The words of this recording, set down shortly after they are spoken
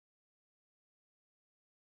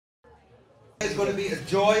It's going to be a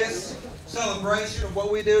joyous celebration of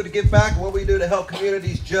what we do to give back and what we do to help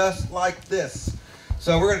communities just like this.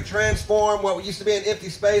 So we're going to transform what used to be an empty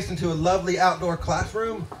space into a lovely outdoor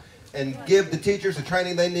classroom and give the teachers the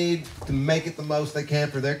training they need to make it the most they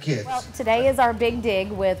can for their kids. Well, today is our big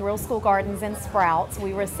dig with Real School Gardens and Sprouts.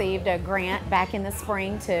 We received a grant back in the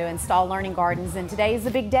spring to install learning gardens, and today is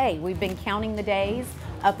a big day. We've been counting the days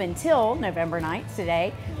up until November 9th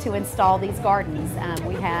today to install these gardens.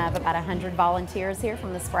 We have about 100 volunteers here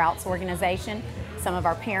from the Sprouts organization, some of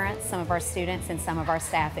our parents, some of our students, and some of our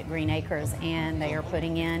staff at Green Acres, and they are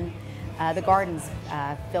putting in the gardens,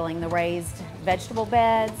 filling the raised vegetable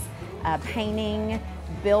beds, painting,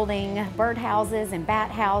 building birdhouses and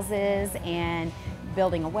bat houses, and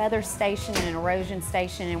building a weather station and an erosion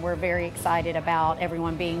station, and we're very excited about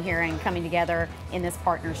everyone being here and coming together in this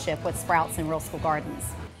partnership with Sprouts and Real School Gardens.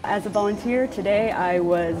 As a volunteer today, I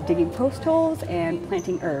was digging post holes and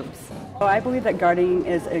planting herbs. So I believe that gardening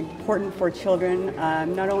is important for children,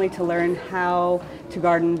 not only to learn how to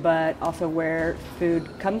garden, but also where food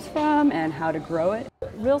comes from and how to grow it.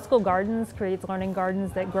 Real School Gardens creates learning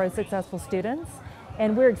gardens that grow successful students,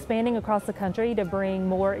 and we're expanding across the country to bring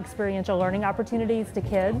more experiential learning opportunities to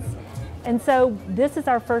kids. And so this is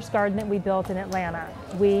our first garden that we built in Atlanta.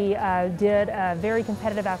 We did a very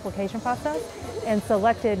competitive application process and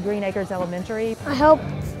selected Green Acres Elementary. I help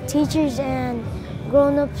teachers and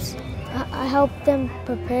grown-ups. I help them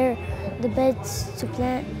prepare the beds to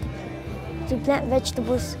plant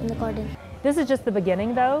vegetables in the garden. This is just the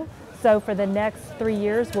beginning though, so for the next 3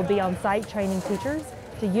 years we'll be on site training teachers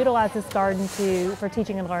to utilize this garden for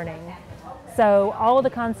teaching and learning. So all of the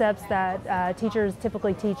concepts that teachers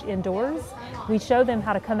typically teach indoors, we show them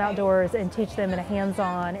how to come outdoors and teach them in a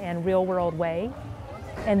hands-on and real-world way.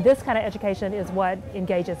 And this kind of education is what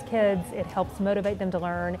engages kids. It helps motivate them to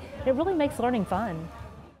learn. It really makes learning fun.